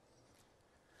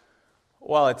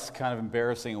Well, it's kind of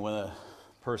embarrassing when a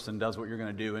person does what you're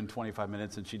going to do in 25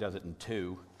 minutes and she does it in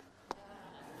 2.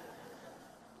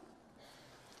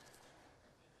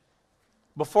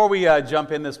 Before we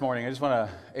jump in this morning, I just want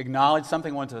to acknowledge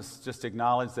something. I want to just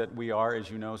acknowledge that we are, as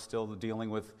you know, still dealing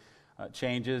with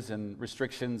changes and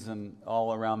restrictions and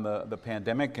all around the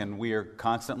pandemic, and we are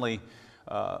constantly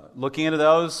looking into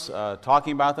those,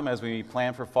 talking about them as we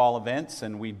plan for fall events,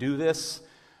 and we do this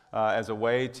as a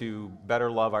way to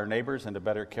better love our neighbors and to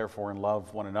better care for and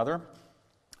love one another.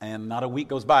 And not a week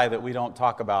goes by that we don't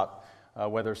talk about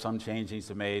whether some change needs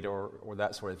to be made or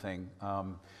that sort of thing.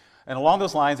 And along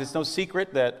those lines, it's no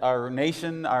secret that our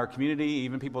nation, our community,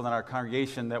 even people in our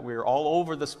congregation, that we're all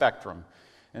over the spectrum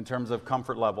in terms of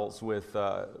comfort levels with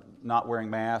not wearing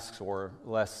masks or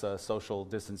less social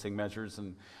distancing measures.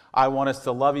 And I want us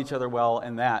to love each other well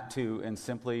in that too, and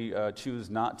simply choose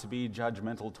not to be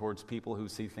judgmental towards people who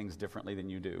see things differently than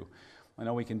you do. I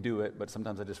know we can do it, but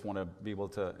sometimes I just want to be able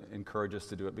to encourage us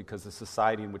to do it because the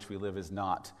society in which we live is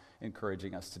not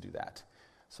encouraging us to do that.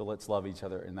 So let's love each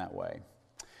other in that way.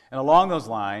 And along those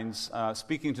lines,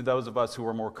 speaking to those of us who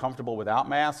are more comfortable without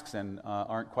masks and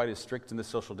aren't quite as strict in the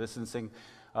social distancing,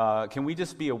 can we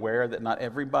just be aware that not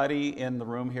everybody in the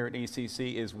room here at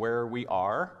ECC is where we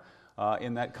are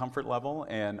in that comfort level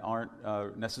and aren't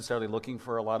necessarily looking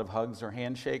for a lot of hugs or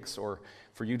handshakes or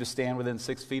for you to stand within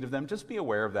 6 feet of them? Just be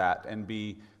aware of that and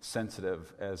be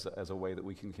sensitive as a way that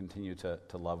we can continue to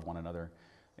love one another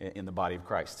in the body of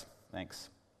Christ. Thanks.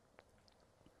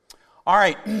 All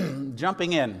right,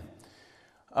 jumping in.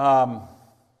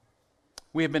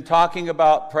 We have been talking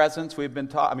about presence. We've been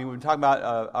talking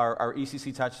about our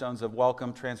ECC touchstones of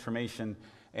welcome, transformation,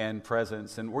 and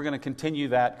presence, and we're going to continue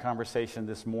that conversation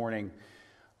this morning.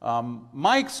 In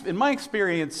my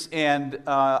experience, and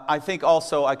I think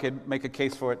also I could make a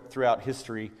case for it throughout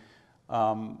history,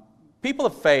 people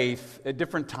of faith at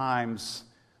different times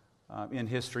in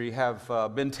history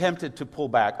have been tempted to pull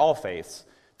back, all faiths,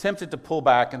 tempted to pull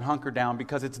back and hunker down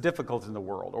because it's difficult in the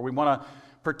world, or we want to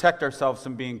protect ourselves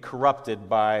from being corrupted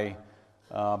by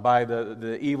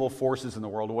the evil forces in the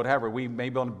world or whatever. We may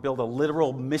build a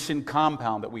literal mission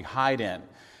compound that we hide in.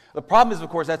 The problem is, of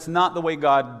course, that's not the way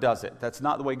God does it. That's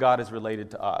not the way God is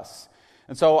related to us.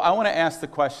 And so I want to ask the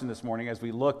question this morning as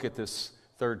we look at this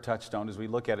third touchstone, as we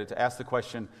look at it, to ask the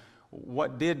question,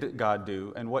 what did God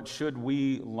do and what should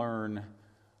we learn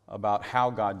about how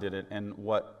God did it and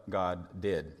what God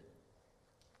did?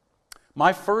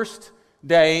 My first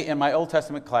day in my Old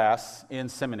Testament class in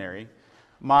seminary,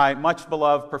 my much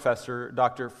beloved professor,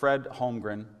 Dr. Fred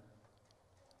Holmgren,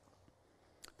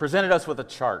 presented us with a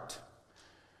chart.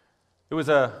 It was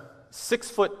a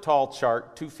 6-foot tall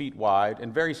chart, 2 feet wide,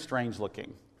 and very strange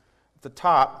looking. At the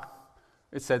top,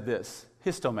 it said this: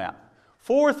 Histomap.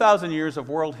 4,000 years of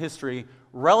world history,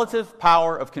 relative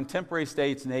power of contemporary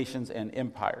states, nations, and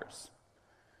empires.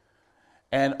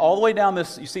 And all the way down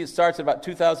this, you see it starts at about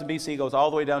 2000 BC, goes all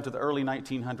the way down to the early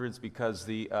 1900s because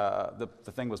the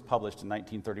thing was published in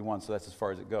 1931, so that's as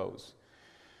far as it goes.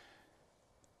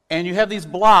 And you have these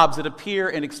blobs that appear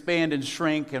and expand and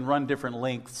shrink and run different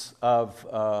lengths of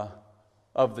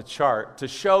the chart to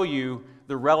show you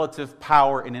the relative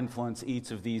power and influence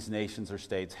each of these nations or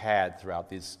states had throughout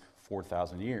these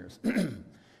 4,000 years.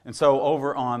 And so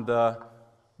over on the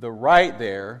right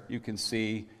there, you can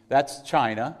see that's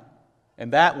China.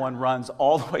 And that one runs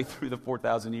all the way through the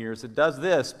 4,000 years. It does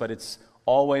this, but it's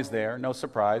always there, no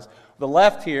surprise. The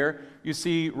left here, you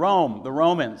see Rome, the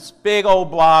Romans. Big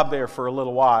old blob there for a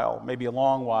little while, maybe a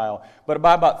long while. But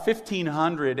by about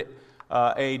 1500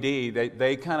 AD,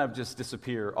 they kind of just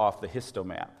disappear off the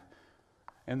histomap.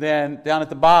 And then down at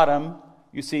the bottom,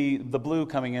 you see the blue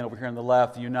coming in over here on the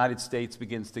left. The United States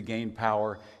begins to gain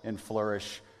power and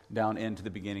flourish down into the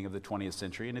beginning of the 20th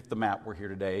century. And if the map were here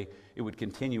today, it would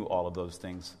continue all of those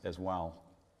things as well.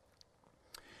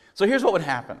 So here's what would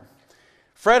happen.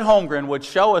 Fred Holmgren would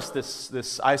show us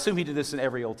this. I assume he did this in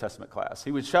every Old Testament class.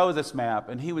 He would show us this map,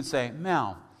 and he would say,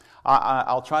 now,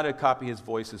 I'll try to copy his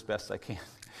voice as best I can.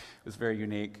 It was very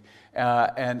unique.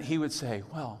 And he would say,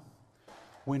 well,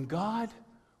 when God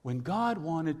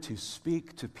wanted to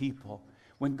speak to people,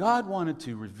 when God wanted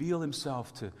to reveal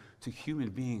himself to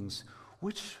human beings,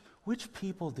 which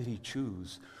people did he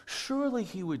choose? Surely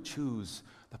he would choose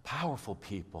the powerful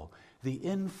people, the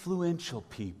influential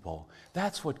people.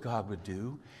 That's what God would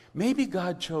do. Maybe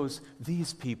God chose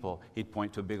these people. He'd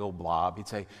point to a big old blob. He'd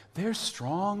say, they're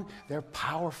strong, they're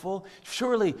powerful.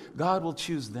 Surely God will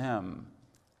choose them.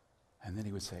 And then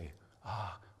he would say,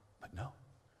 but no,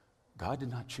 God did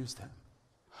not choose them.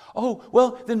 Oh,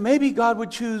 well, then maybe God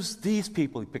would choose these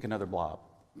people. He'd pick another blob.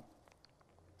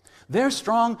 They're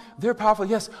strong, they're powerful.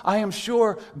 Yes, I am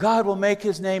sure God will make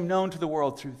his name known to the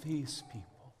world through these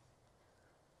people.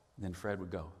 And then Fred would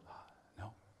go,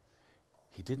 no,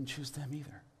 he didn't choose them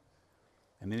either.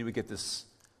 And then he would get this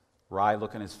wry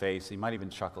look on his face. He might even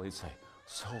chuckle. He'd say,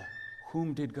 so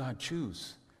whom did God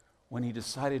choose when he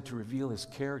decided to reveal his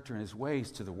character and his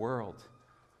ways to the world?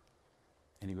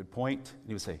 And he would point and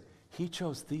he would say, he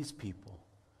chose these people,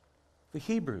 the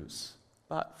Hebrews,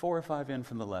 about 4 or 5 in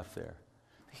from the left there.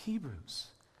 The Hebrews,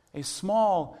 a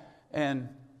small and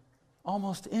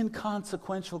almost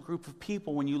inconsequential group of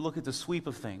people when you look at the sweep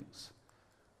of things.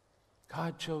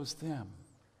 God chose them.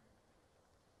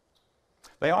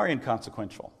 They are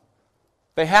inconsequential.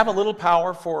 They have a little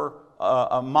power for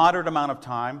a moderate amount of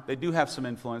time. They do have some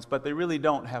influence, but they really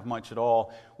don't have much at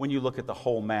all when you look at the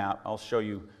whole map. I'll show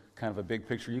you kind of a big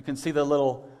picture. You can see the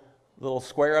little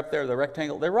square up there, the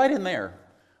rectangle. They're right in there.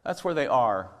 That's where they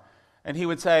are. And he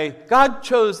would say, God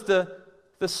chose the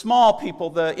small people,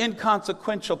 the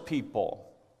inconsequential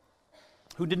people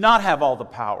who did not have all the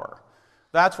power.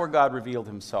 That's where God revealed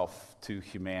himself to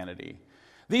humanity.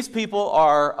 These people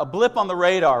are a blip on the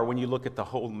radar when you look at the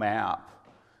whole map.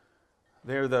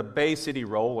 They're the Bay City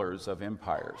Rollers of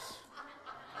empires.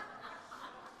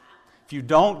 If you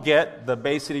don't get the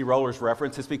Bay City Rollers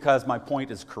reference, it's because my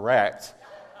point is correct.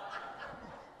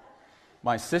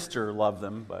 My sister loved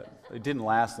them, but it didn't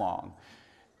last long.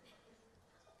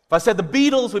 If I said the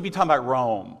Beatles, we'd be talking about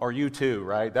Rome, or U2,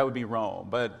 right? That would be Rome.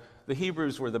 But the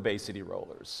Hebrews were the Bay City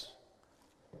Rollers.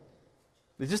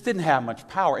 They just didn't have much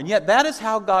power. And yet that is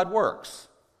how God works.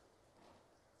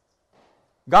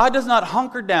 God does not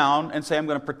hunker down and say, I'm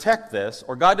going to protect this,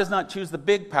 or God does not choose the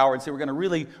big power and say, we're going to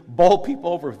really bowl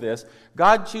people over with this.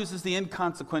 God chooses the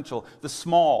inconsequential, the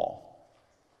small.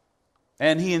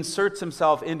 And he inserts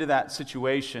himself into that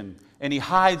situation, and he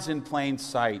hides in plain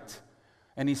sight,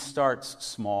 and he starts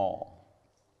small.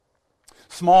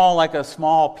 Small like a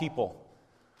small people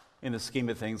in the scheme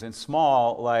of things, and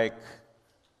small like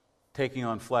taking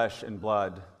on flesh and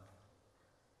blood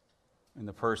in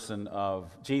the person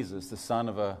of Jesus, the son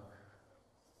of a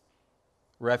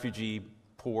refugee,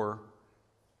 poor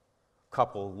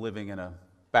couple living in a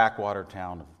backwater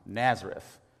town of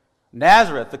Nazareth.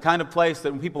 Nazareth, the kind of place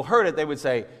that when people heard it, they would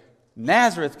say,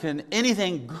 Nazareth, can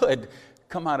anything good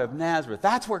come out of Nazareth?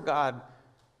 That's where God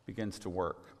begins to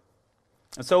work.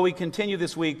 And so we continue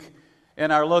this week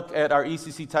in our look at our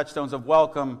ECC touchstones of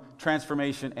welcome,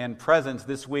 transformation, and presence.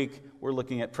 This week we're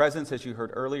looking at presence, as you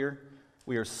heard earlier.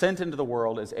 We are sent into the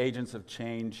world as agents of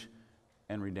change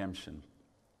and redemption.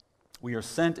 We are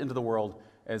sent into the world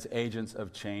as agents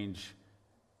of change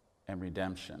and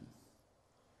redemption.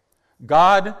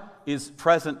 God is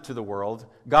present to the world.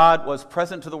 God was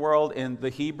present to the world in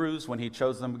the Hebrews when he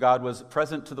chose them. God was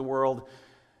present to the world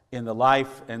in the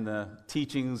life and the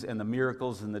teachings and the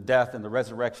miracles and the death and the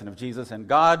resurrection of Jesus. And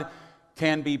God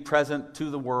can be present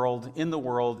to the world, in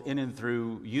and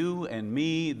through you and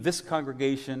me, this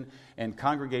congregation, and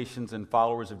congregations and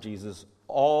followers of Jesus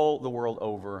all the world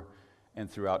over and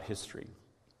throughout history.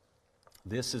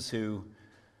 This is who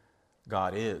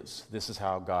God is. This is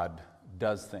how God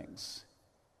does things.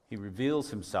 He reveals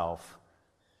himself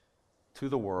to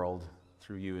the world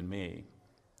through you and me.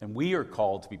 And we are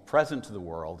called to be present to the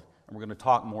world, and we're going to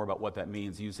talk more about what that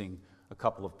means using a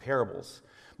couple of parables.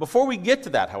 Before we get to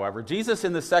that, however, Jesus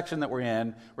in the section that we're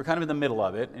in, we're kind of in the middle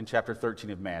of it, in chapter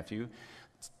 13 of Matthew,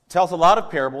 tells a lot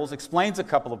of parables, explains a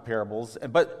couple of parables,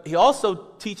 but he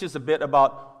also teaches a bit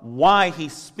about why he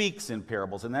speaks in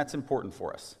parables, and that's important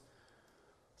for us.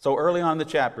 So early on in the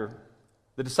chapter,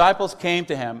 the disciples came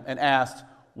to him and asked,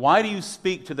 why do you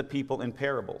speak to the people in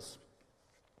parables?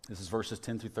 This is verses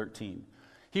 10 through 13.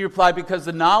 He replied, because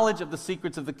the knowledge of the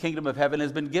secrets of the kingdom of heaven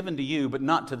has been given to you, but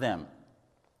not to them.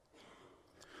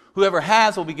 Whoever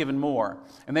has will be given more,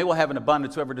 and they will have an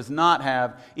abundance. Whoever does not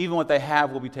have, even what they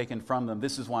have will be taken from them.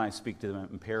 This is why I speak to them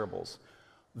in parables.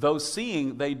 Though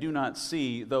seeing, they do not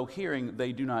see. Though hearing,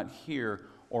 they do not hear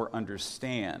or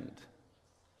understand.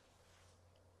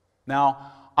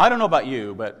 Now, I don't know about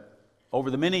you, but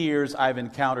over the many years I've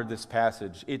encountered this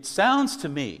passage, it sounds to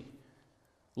me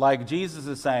like Jesus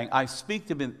is saying, I speak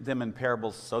to them in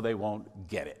parables so they won't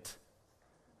get it.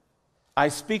 I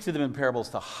speak to them in parables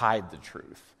to hide the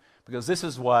truth. Because this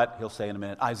is what, he'll say in a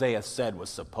minute, Isaiah said was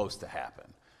supposed to happen.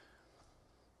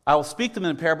 I will speak to them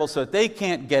in parables so that they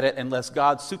can't get it unless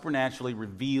God supernaturally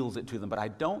reveals it to them. But I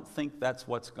don't think that's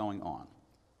what's going on.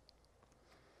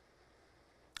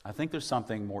 I think there's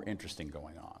something more interesting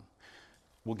going on.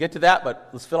 We'll get to that, but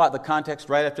let's fill out the context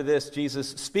right after this. Jesus,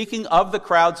 speaking of the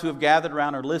crowds who have gathered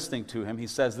around or listening to him, he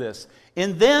says this,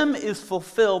 in them is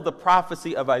fulfilled the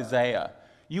prophecy of Isaiah.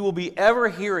 You will be ever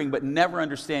hearing but never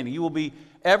understanding. You will be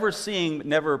ever seeing but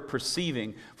never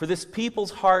perceiving. For this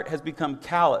people's heart has become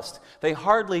calloused. They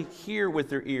hardly hear with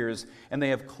their ears, and they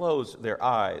have closed their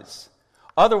eyes.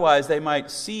 Otherwise, they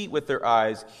might see with their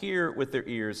eyes, hear with their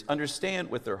ears, understand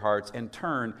with their hearts, and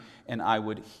turn, and I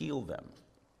would heal them."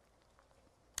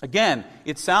 Again,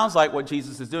 it sounds like what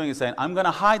Jesus is doing is saying, I'm going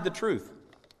to hide the truth.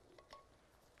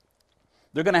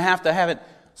 They're going to have it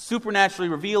supernaturally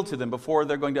revealed to them before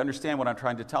they're going to understand what I'm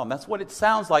trying to tell them. That's what it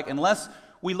sounds like, unless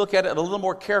we look at it a little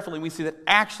more carefully and we see that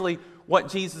actually what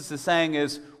Jesus is saying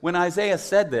is, when Isaiah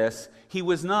said this, he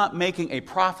was not making a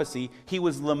prophecy, he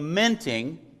was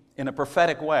lamenting in a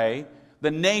prophetic way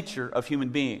the nature of human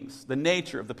beings, the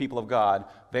nature of the people of God.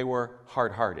 They were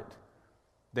hard-hearted.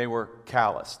 They were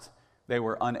calloused. They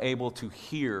were unable to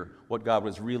hear what God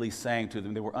was really saying to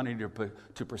them. They were unable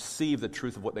to perceive the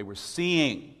truth of what they were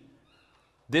seeing.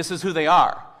 This is who they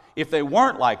are. If they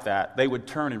weren't like that, they would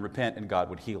turn and repent and God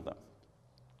would heal them.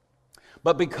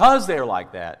 But because they're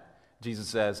like that, Jesus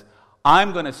says,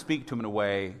 I'm going to speak to them in a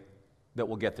way that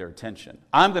will get their attention.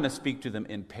 I'm going to speak to them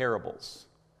in parables.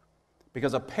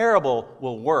 Because a parable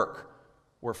will work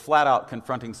where flat out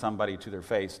confronting somebody to their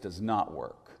face does not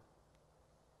work.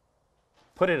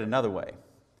 Put it another way,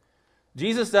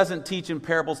 Jesus doesn't teach in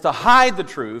parables to hide the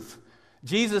truth.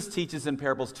 Jesus teaches in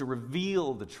parables to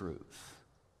reveal the truth.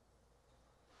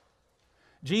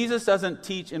 Jesus doesn't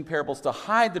teach in parables to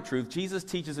hide the truth. Jesus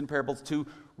teaches in parables to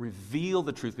reveal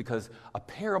the truth, because a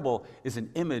parable is an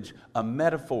image, a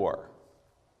metaphor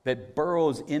that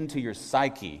burrows into your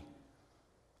psyche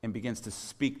and begins to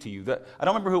speak to you. I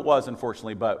don't remember who it was,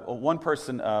 unfortunately, but one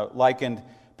person likened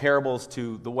parables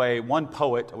to the way one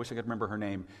poet, I wish I could remember her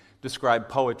name, described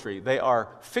poetry. They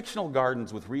are fictional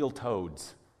gardens with real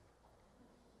toads.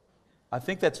 I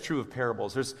think that's true of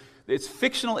parables. It's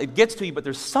fictional, it gets to you, but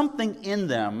there's something in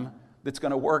them that's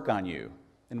going to work on you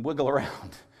and wiggle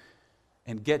around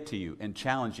and get to you and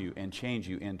challenge you and change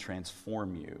you and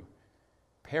transform you.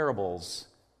 Parables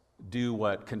do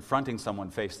what confronting someone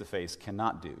face to face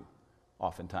cannot do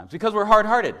oftentimes, because we're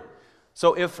hard-hearted.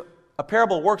 So if a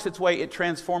parable works its way, it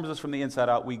transforms us from the inside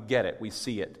out. We get it. We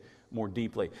see it more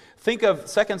deeply. Think of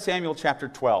 2 Samuel chapter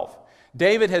 12.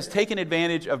 David has taken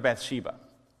advantage of Bathsheba,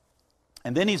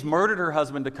 and then he's murdered her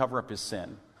husband to cover up his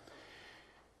sin.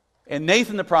 And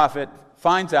Nathan the prophet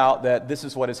finds out that this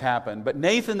is what has happened. But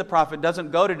Nathan the prophet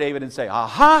doesn't go to David and say,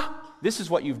 "Aha, this is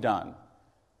what you've done."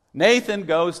 Nathan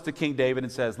goes to King David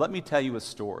and says, "Let me tell you a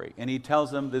story." And he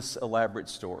tells him this elaborate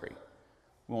story.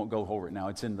 We won't go over it now.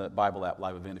 It's in the Bible app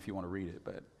live event if you want to read it.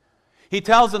 But he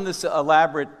tells him this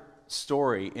elaborate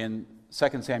story in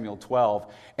 2 Samuel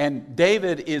 12, and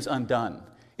David is undone.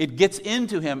 It gets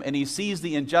into him, and he sees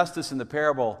the injustice in the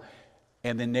parable,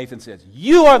 and then Nathan says,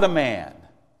 "You are the man.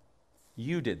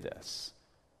 You did this."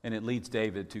 And it leads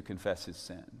David to confess his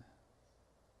sin.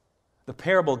 The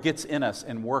parable gets in us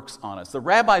and works on us. The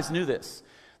rabbis knew this.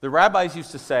 The rabbis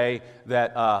used to say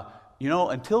that,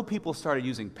 until people started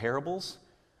using parables,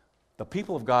 the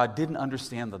people of God didn't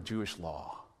understand the Jewish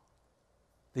law.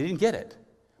 They didn't get it.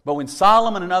 But when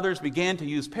Solomon and others began to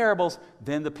use parables,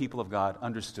 then the people of God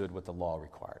understood what the law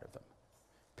required of them.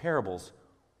 Parables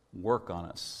work on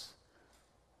us.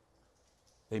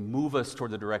 They move us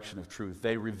toward the direction of truth.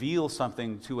 They reveal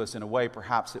something to us in a way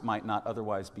perhaps it might not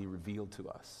otherwise be revealed to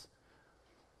us.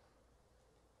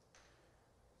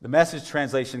 The Message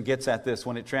translation gets at this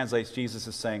when it translates Jesus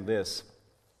as saying this: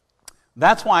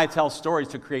 "That's why I tell stories,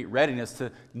 to create readiness,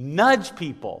 to nudge the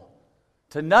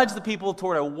people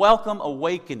toward a welcome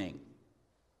awakening.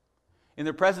 In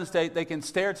their present state, they can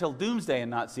stare till doomsday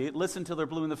and not see it, listen till they're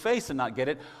blue in the face and not get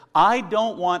it. I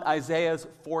don't want Isaiah's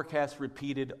forecast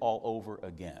repeated all over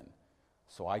again.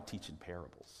 So I teach in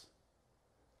parables."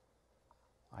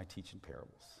 I teach in parables.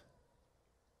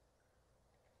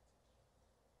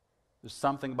 There's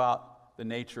something about the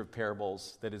nature of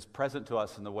parables that is present to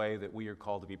us in the way that we are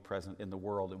called to be present in the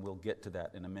world, and we'll get to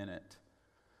that in a minute.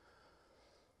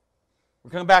 We're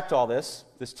coming back to all this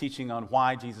teaching on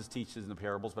why Jesus teaches in the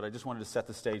parables, but I just wanted to set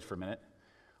the stage for a minute.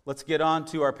 Let's get on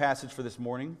to our passage for this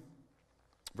morning.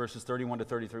 Verses 31 to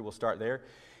 33, we'll start there.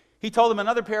 "He told them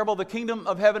another parable. The kingdom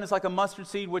of heaven is like a mustard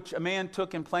seed which a man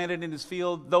took and planted in his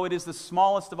field. Though it is the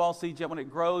smallest of all seeds, yet when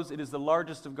it grows, it is the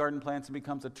largest of garden plants and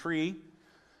becomes a tree,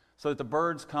 so that the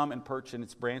birds come and perch in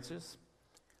its branches.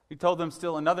 He told them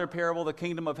still another parable. The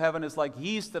kingdom of heaven is like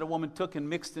yeast that a woman took and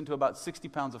mixed into about 60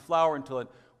 pounds of flour until it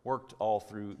worked all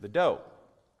through the dough."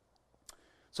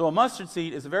 So a mustard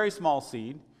seed is a very small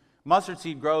seed. Mustard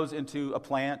seed grows into a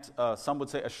plant, some would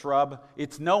say a shrub.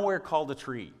 It's nowhere called a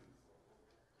tree.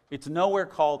 It's nowhere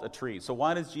called a tree. So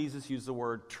why does Jesus use the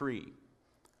word tree?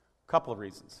 A couple of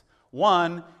reasons.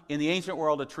 One, in the ancient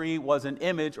world, a tree was an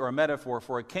image or a metaphor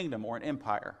for a kingdom or an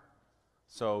empire.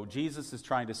 So Jesus is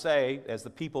trying to say, as the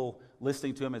people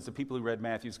listening to him, as the people who read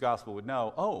Matthew's gospel would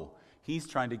know, oh, he's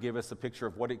trying to give us a picture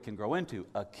of what it can grow into,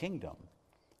 a kingdom,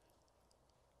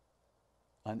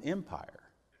 an empire.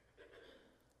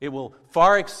 It will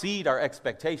far exceed our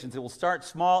expectations. It will start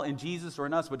small in Jesus or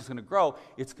in us, but it's going to grow.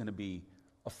 It's going to be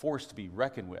a force to be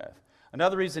reckoned with.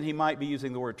 Another reason he might be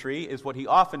using the word tree is what he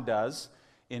often does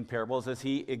in parables is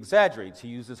he exaggerates. He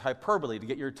uses hyperbole to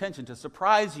get your attention, to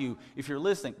surprise you if you're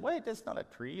listening. Wait, that's not a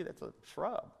tree, that's a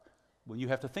shrub. Well, you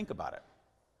have to think about it.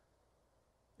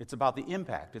 It's about the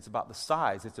impact. It's about the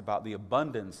size. It's about the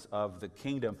abundance of the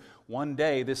kingdom. One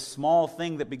day, this small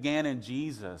thing that began in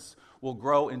Jesus will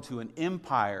grow into an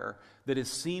empire that is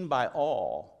seen by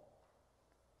all.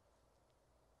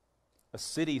 A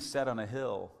city set on a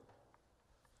hill,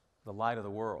 the light of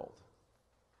the world.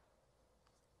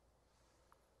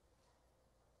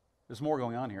 There's more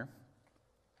going on here.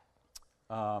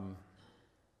 The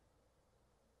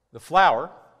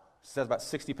flour, says about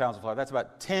 60 pounds of flour. That's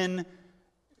about 10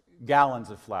 gallons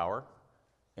of flour.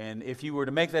 And if you were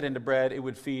to make that into bread, it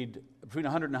would feed between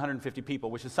 100 and 150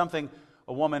 people, which is something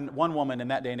one woman in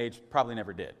that day and age probably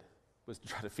never did, was to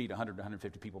try to feed 100 to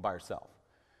 150 people by herself.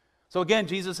 So again,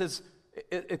 Jesus is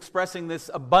expressing this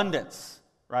abundance,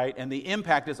 right? And the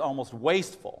impact is almost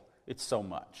wasteful. It's so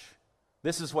much.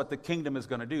 This is what the kingdom is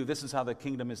going to do. This is how the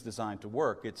kingdom is designed to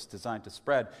work. It's designed to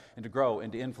spread and to grow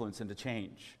and to influence and to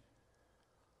change.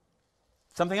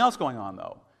 Something else going on,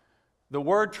 though. The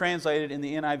word translated in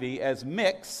the NIV as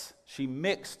mix, she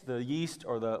mixed the yeast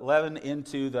or the leaven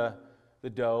into the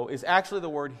dough, is actually the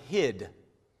word hid.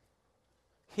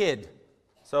 Hid.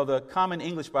 So the Common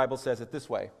English Bible says it this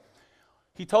way.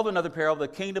 He told another parable, the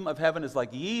kingdom of heaven is like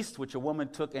yeast, which a woman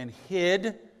took and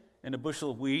hid in a bushel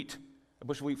of wheat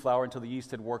flour until the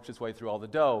yeast had worked its way through all the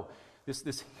dough.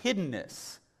 This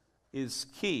hiddenness is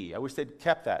key. I wish they'd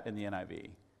kept that in the NIV.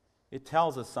 It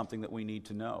tells us something that we need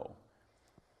to know.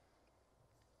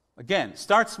 Again,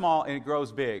 starts small and it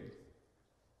grows big.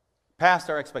 Past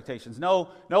our expectations. No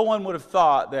one would have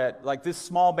thought that like this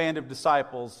small band of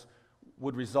disciples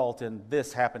would result in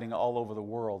this happening all over the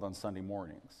world on Sunday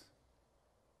mornings.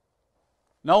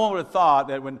 No one would have thought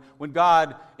that when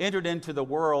God entered into the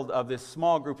world of this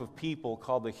small group of people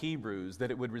called the Hebrews,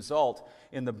 that it would result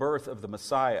in the birth of the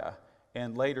Messiah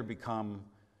and later become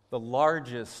the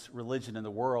largest religion in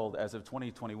the world as of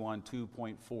 2021,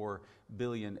 2.4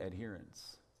 billion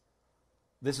adherents.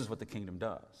 This is what the kingdom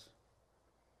does.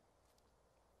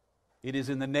 It is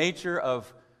in the nature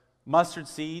of mustard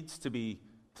seeds to be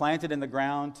planted in the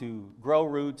ground, to grow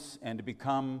roots, and to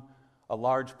become a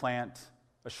large plant,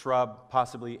 a shrub,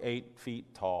 possibly 8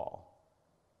 feet tall.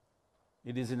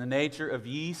 It is in the nature of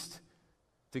yeast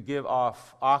to give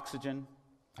off carbon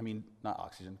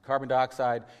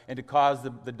dioxide, and to cause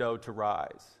the dough to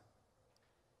rise.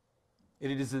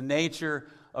 It is the nature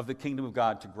of the kingdom of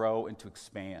God to grow and to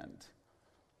expand.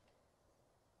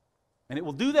 And it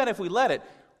will do that if we let it.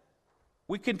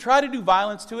 We can try to do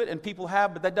violence to it, and people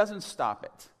have, but that doesn't stop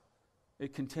it.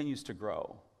 It continues to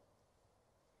grow.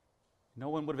 No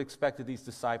one would have expected these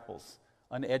disciples,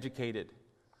 uneducated,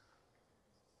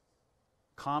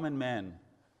 common men,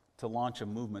 to launch a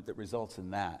movement that results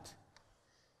in that.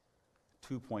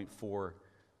 2.4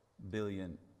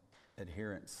 billion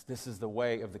adherents. This is the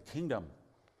way of the kingdom.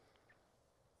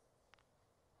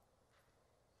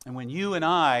 And when you and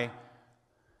I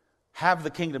have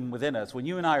the kingdom within us, when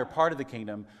you and I are part of the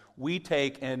kingdom, we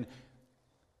take and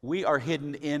we are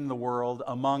hidden in the world,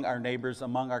 among our neighbors,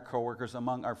 among our coworkers,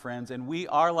 among our friends, and we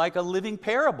are like a living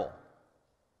parable,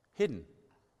 hidden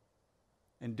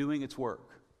and doing its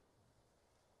work.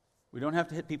 We don't have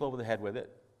to hit people over the head with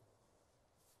it.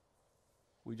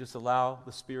 We just allow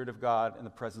the Spirit of God and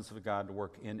the presence of God to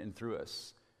work in and through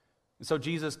us. And so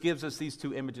Jesus gives us these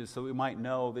two images so we might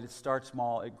know that it starts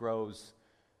small, it grows,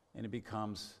 and it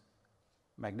becomes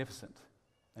magnificent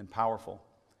and powerful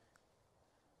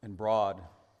and broad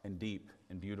and deep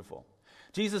and beautiful.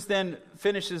 Jesus then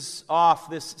finishes off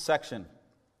this section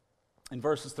in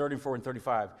verses 34 and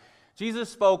 35. Jesus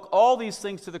spoke all these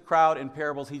things to the crowd in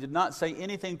parables. He did not say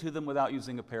anything to them without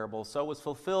using a parable. So was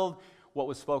fulfilled what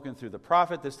was spoken through the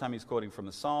prophet. This time he's quoting from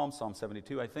the Psalm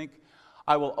 72, I think.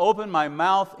 I will open my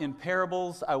mouth in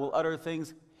parables. I will utter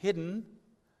things hidden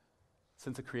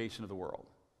since the creation of the world.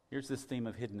 Here's this theme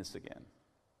of hiddenness again.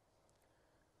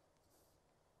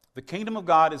 The kingdom of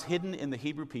God is hidden in the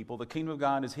Hebrew people. The kingdom of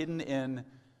God is hidden in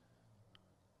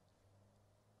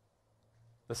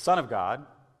the Son of God,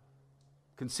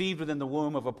 conceived within the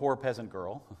womb of a poor peasant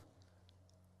girl.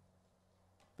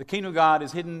 The kingdom of God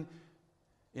is hidden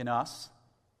in us,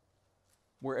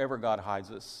 wherever God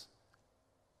hides us.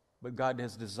 But God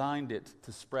has designed it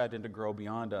to spread and to grow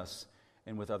beyond us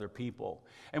and with other people.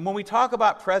 And when we talk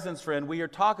about presence, friend, we are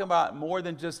talking about more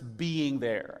than just being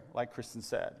there, like Kristen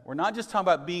said. We're not just talking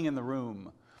about being in the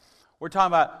room. We're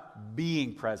talking about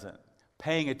being present,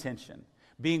 paying attention.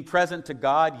 Being present to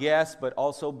God, yes, but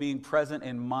also being present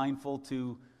and mindful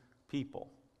to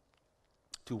people,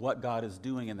 to what God is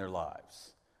doing in their lives.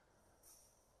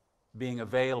 Being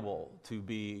available to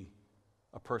be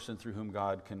a person through whom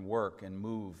God can work and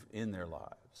move in their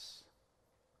lives.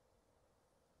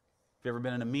 If you've ever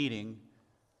been in a meeting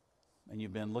and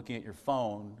you've been looking at your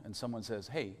phone and someone says,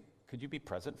 hey, could you be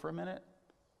present for a minute?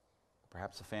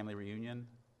 Perhaps a family reunion.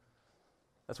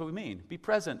 That's what we mean. Be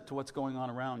present to what's going on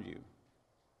around you.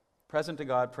 Present to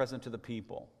God, present to the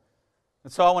people.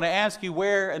 And so I want to ask you,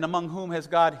 where and among whom has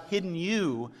God hidden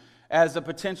you as a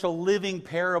potential living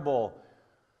parable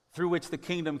through which the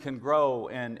kingdom can grow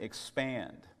and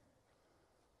expand?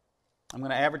 I'm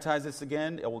going to advertise this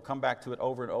again. I will come back to it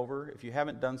over and over. If you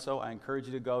haven't done so, I encourage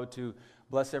you to go to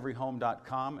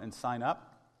blesseveryhome.com and sign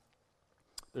up.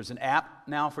 There's an app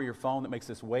now for your phone that makes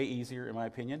this way easier, in my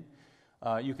opinion.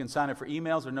 You can sign up for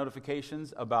emails or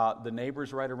notifications about the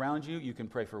neighbors right around you. You can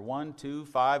pray for 1, 2,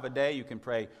 5 a day. You can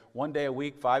pray 1 day a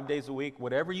week, 5 days a week,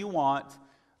 whatever you want.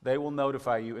 They will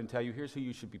notify you and tell you, here's who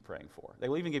you should be praying for. They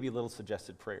will even give you little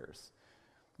suggested prayers.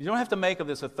 You don't have to make of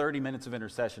this a 30 minutes of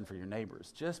intercession for your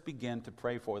neighbors. Just begin to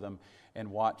pray for them and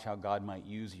watch how God might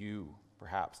use you,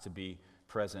 perhaps, to be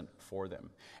present for them.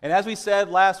 And as we said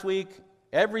last week,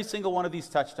 every single one of these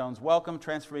touchstones, welcome,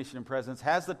 transformation, and presence,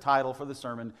 has the title for the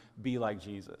sermon, Be Like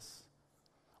Jesus.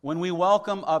 When we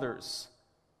welcome others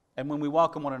and when we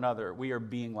welcome one another, we are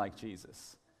being like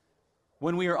Jesus.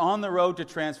 When we are on the road to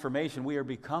transformation, we are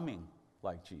becoming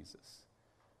like Jesus.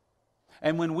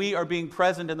 And when we are being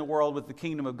present in the world with the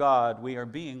kingdom of God, we are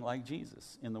being like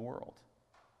Jesus in the world.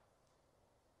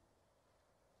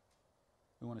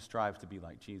 We want to strive to be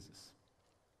like Jesus.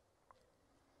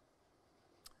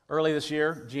 Early this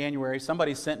year, January,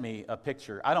 somebody sent me a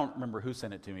picture. I don't remember who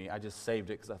sent it to me. I just saved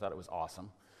it because I thought it was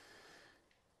awesome.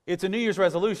 It's a New Year's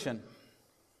resolution.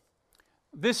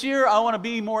 This year, I want to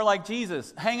be more like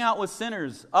Jesus. Hang out with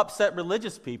sinners, upset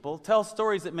religious people, tell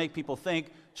stories that make people think,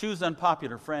 choose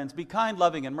unpopular friends, be kind,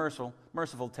 loving, and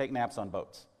merciful, take naps on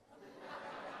boats.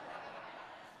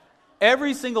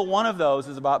 Every single one of those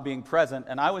is about being present,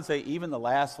 and I would say even the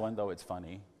last one, though it's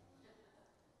funny.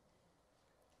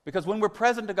 Because when we're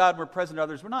present to God, we're present to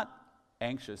others, we're not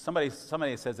anxious. Somebody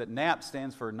says that NAP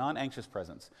stands for non-anxious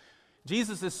presence.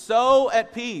 Jesus is so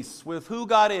at peace with who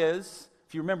God is.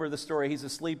 If you remember the story, he's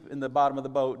asleep in the bottom of the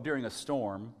boat during a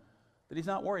storm, that he's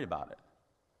not worried about it.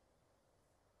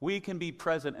 We can be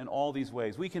present in all these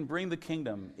ways. We can bring the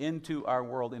kingdom into our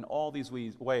world in all these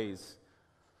ways.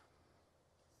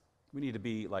 We need to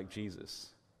be like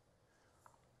Jesus.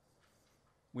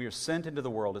 We are sent into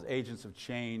the world as agents of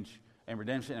change and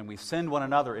redemption, and we send one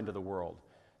another into the world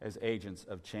as agents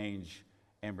of change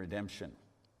and redemption.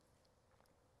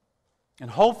 And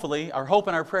hopefully, our hope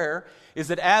and our prayer is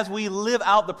that as we live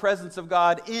out the presence of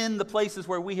God in the places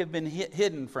where we have been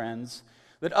hidden, friends,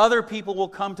 that other people will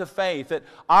come to faith, that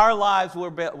our lives will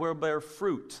bear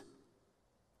fruit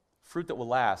that will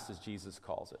last, as Jesus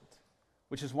calls it,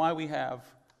 which is why we have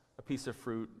a piece of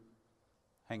fruit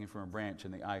hanging from a branch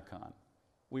in the icon.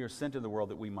 We are sent to the world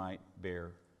that we might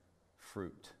bear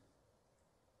fruit.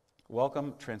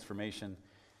 Welcome, transformation,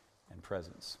 and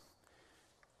presence.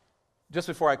 Just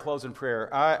before I close in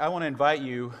prayer, I want to invite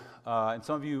you, and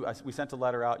some of you, we sent a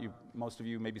letter out, most of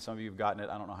you, maybe some of you have gotten it,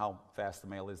 I don't know how fast the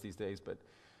mail is these days, but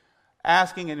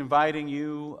asking and inviting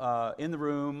you in the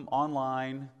room,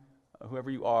 online,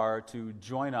 whoever you are, to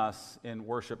join us in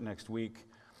worship next week,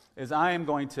 as I am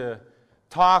going to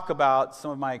talk about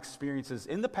some of my experiences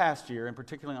in the past year, and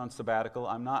particularly on sabbatical.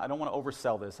 I don't want to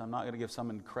oversell this. I'm not going to give some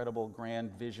incredible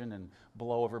grand vision and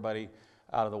blow everybody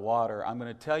out of the water. I'm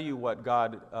going to tell you what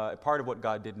part of what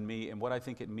God did in me and what I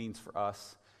think it means for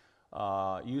us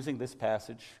using this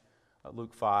passage,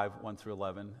 Luke 5, 1 through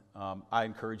 11. I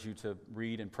encourage you to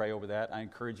read and pray over that. I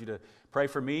encourage you to pray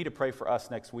for me, to pray for us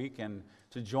next week, and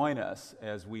to join us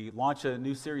as we launch a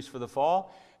new series for the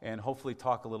fall and hopefully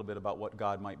talk a little bit about what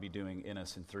God might be doing in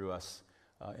us and through us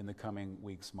in the coming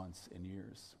weeks, months, and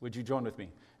years. Would you join with me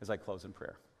as I close in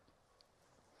prayer?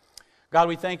 God,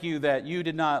 we thank you that you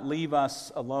did not leave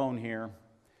us alone here,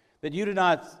 that you did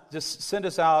not just send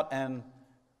us out and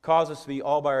cause us to be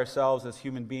all by ourselves as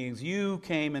human beings. You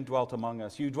came and dwelt among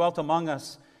us. You dwelt among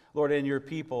us, Lord, in your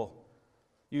people.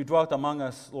 You dwelt among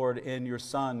us, Lord, in your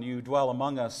Son. You dwell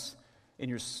among us in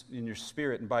your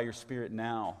Spirit and by your Spirit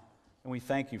now. And we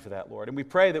thank you for that, Lord. And we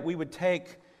pray that we would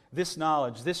take this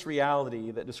knowledge, this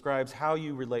reality that describes how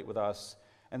you relate with us,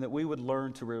 and that we would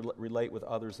learn to relate with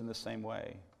others in the same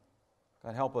way.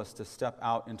 God, help us to step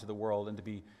out into the world and to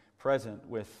be present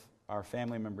with our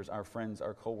family members, our friends,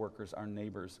 our co-workers, our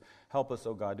neighbors. Help us,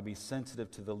 oh God, to be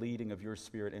sensitive to the leading of your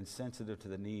Spirit and sensitive to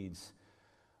the needs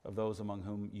of those among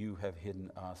whom you have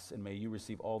hidden us. And may you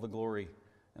receive all the glory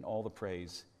and all the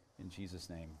praise in Jesus'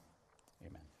 name.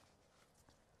 Amen.